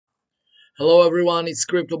Hello everyone, it's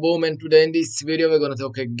Crypto Boom, and today in this video we're gonna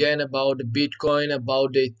talk again about the Bitcoin,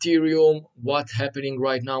 about the Ethereum, what's happening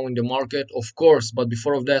right now in the market, of course. But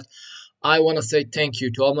before of that, I wanna say thank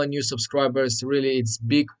you to all my new subscribers. Really, it's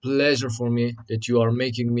big pleasure for me that you are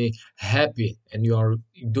making me happy and you are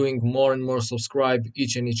doing more and more subscribe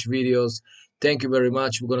each and each videos. Thank you very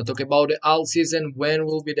much. We're gonna talk about the alt season, when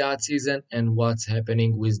will be the alt season, and what's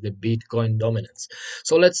happening with the Bitcoin dominance.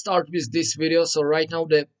 So let's start with this video. So right now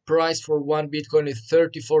the price for one Bitcoin is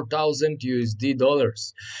 34,000 USD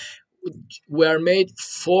dollars. We are made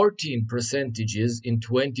 14 percentages in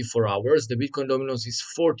 24 hours. The Bitcoin dominance is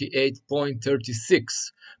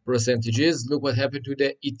 48.36 percentages. Look what happened to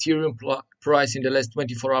the Ethereum price in the last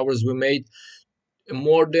 24 hours. We made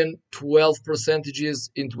more than 12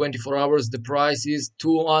 percentages in 24 hours. The price is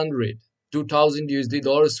 2,000 USD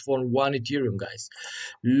dollars for one Ethereum, guys.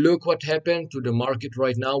 Look what happened to the market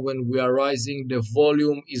right now. When we are rising, the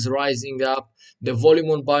volume is rising up. The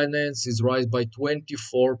volume on Binance is rise by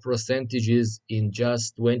 24 percentages in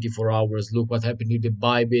just 24 hours. Look what happened to the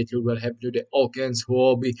Bybit. Look what happened to the Altcoins,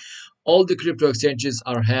 Huobi. All the crypto exchanges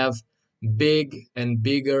have big and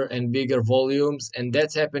bigger volumes, and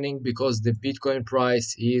that's happening because the Bitcoin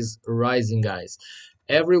price is rising, guys.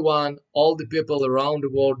 Everyone, all the people around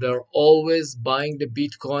the world are always buying the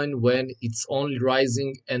Bitcoin when it's only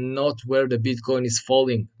rising and not where the Bitcoin is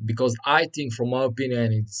falling. Because I think, from my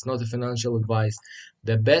opinion, it's not a financial advice,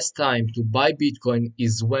 the best time to buy Bitcoin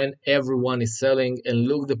is when everyone is selling. And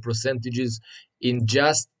look the percentages in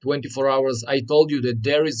just 24 hours. I told you that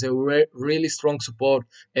there is a really strong support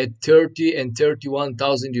at 30 and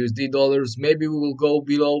 31,000 USD dollars. Maybe we will go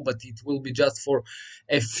below, but it will be just for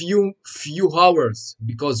a few hours,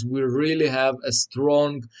 because we really have a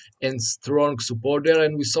strong support there.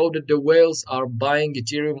 And we saw that the whales are buying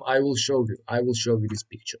Ethereum. I will show you these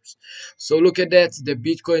pictures. So look at that, the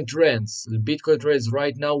Bitcoin trends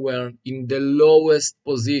right now. We're in the lowest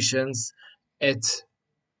positions at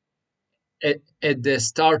at the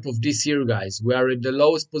start of this year, guys. We are in the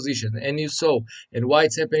lowest position, and you saw. And why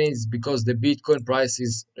it's happening is because the Bitcoin price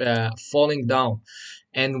is falling down.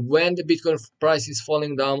 And when the Bitcoin price is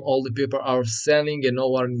falling down, all the people are selling and no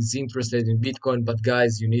one is interested in Bitcoin. But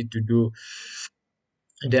guys, you need to do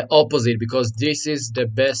the opposite, because this is the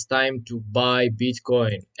best time to buy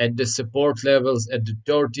Bitcoin at the support levels at the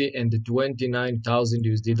 30 and the 29,000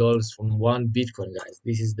 USD dollars from one Bitcoin, guys.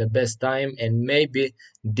 This is the best time, and maybe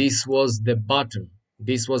this was the button.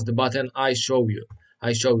 This was the button I show you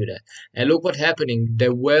that. And look what's happening.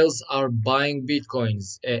 The whales are buying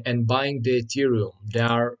Bitcoins and buying the Ethereum. They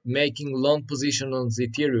are making long position on the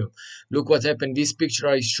Ethereum. Look what happened. This picture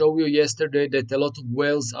I showed you yesterday, that a lot of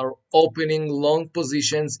whales are opening long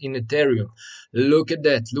positions in Ethereum. Look at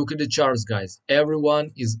that. Look at the charts, guys. Everyone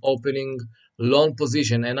is opening long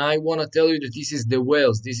position. And I want to tell you that this is the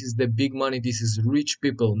whales. This is the big money. This is rich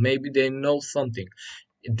people. Maybe they know something.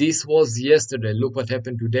 This was yesterday. Look what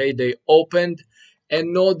happened today. They opened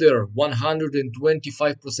another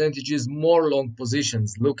 125 percentages more long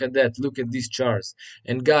positions. Look at that. Look at these charts.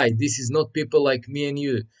 And guys, this is not people like me and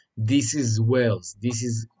you. This is whales. This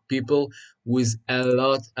is people with a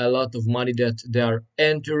lot of money that they are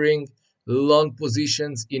entering long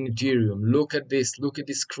positions in Ethereum. Look at this. Look at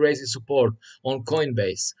this crazy support on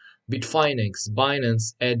Coinbase, Bitfinex,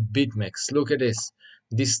 Binance, and BitMEX. Look at this.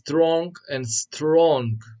 This strong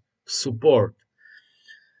support.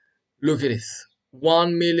 Look at this.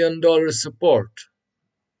 $1 million support.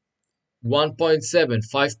 1.7,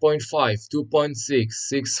 5.5, 2.6,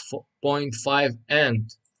 6.5,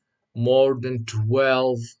 and more than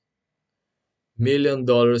 $12 million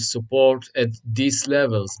support at these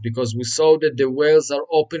levels, because we saw that the whales are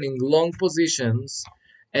opening long positions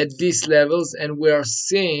at these levels, and we are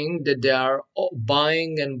seeing that they are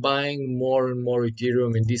buying and buying more and more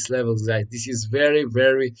Ethereum in these levels, guys. This is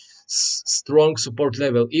very strong support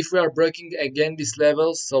level. If we are breaking again these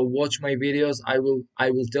levels, so watch my videos. I will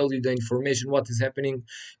tell you the information what is happening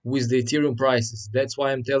with the Ethereum prices. That's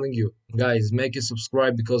why I'm telling you, guys, make a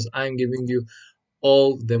subscribe, because I'm giving you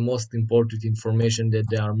all the most important information that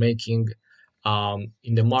they are making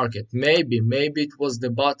in the market. Maybe it was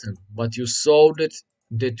the button, but you saw that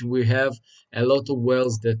we have a lot of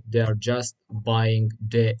whales that they are just buying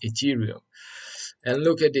the Ethereum. And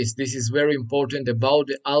look at this. This is very important about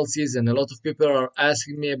the alt season. A lot of people are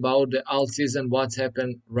asking me about the alt season, what's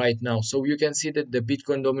happened right now. So you can see that the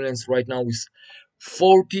Bitcoin dominance right now is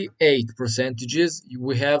 48 percentages.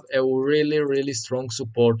 We have a really strong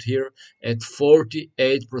support here at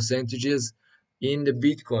 48 percentages in the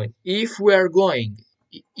Bitcoin. If we are going,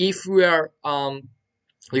 if we are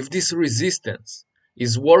if this resistance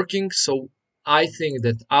is working, so I think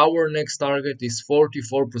that our next target is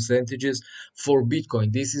 44 percentages for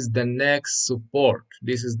Bitcoin. This is the next support.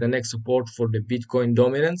 This is the next support for the Bitcoin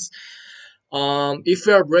dominance. If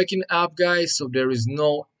we are breaking up, guys, so there is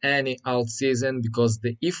no any alt season, because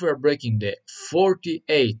if we are breaking the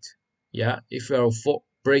 48, yeah, if we are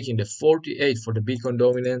breaking the 48 for the Bitcoin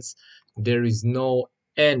dominance, there is no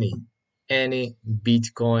any any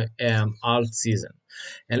Bitcoin alt season.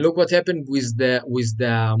 And look what happened with the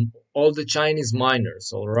all the Chinese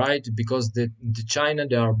miners, all right? Because the China,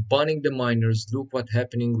 they are banning the miners. Look what's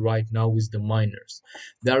happening right now with the miners.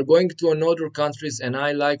 They are going to another countries, and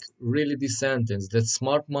I like really this sentence that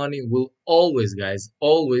smart money will always, guys,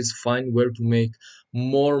 always find where to make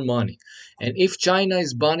more money. And if China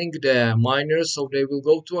is banning the miners, so they will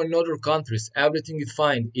go to another countries. Everything is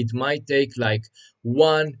fine. It might take like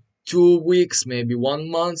 1 2 weeks, maybe 1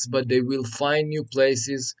 month, but they will find new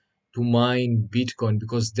places to mine Bitcoin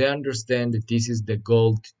because they understand that this is the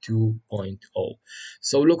gold 2.0.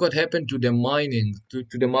 So look what happened to the mining, to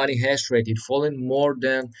the mining hash rate. It fallen more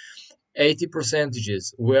than 80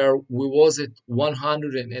 percentages, where we was at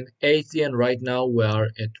 180 and right now we are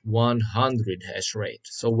at 100 hash rate.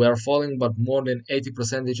 So we are falling but more than 80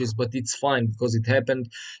 percentages, but it's fine because it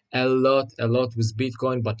happened a lot with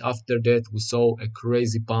Bitcoin. But after that we saw a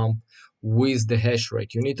crazy pump with the hash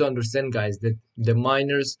rate. You need to understand, guys, that the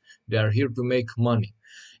miners, they are here to make money,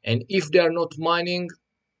 and if they are not mining,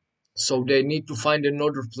 so they need to find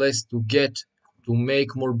another place to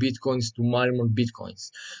make more bitcoins, to mine more bitcoins.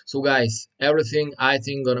 So guys, everything I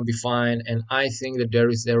think gonna be fine, and I think that there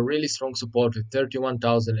is a really strong support at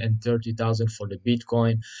 31,000 and 30,000 for the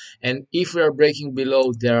bitcoin. And if we are breaking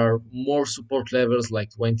below, there are more support levels like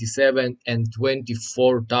 27 and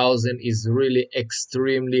 24,000 is really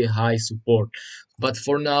extremely high support. But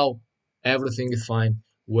for now, everything is fine.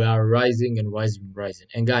 We are rising and rising and rising.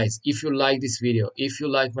 And guys, if you like this video, if you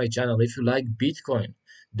like my channel, if you like Bitcoin,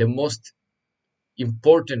 the most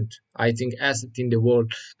important, I think, asset in the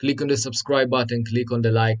world, click on the subscribe button, click on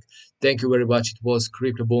the like. Thank you very much. It was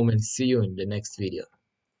Crypto Boom, and see you in the next video.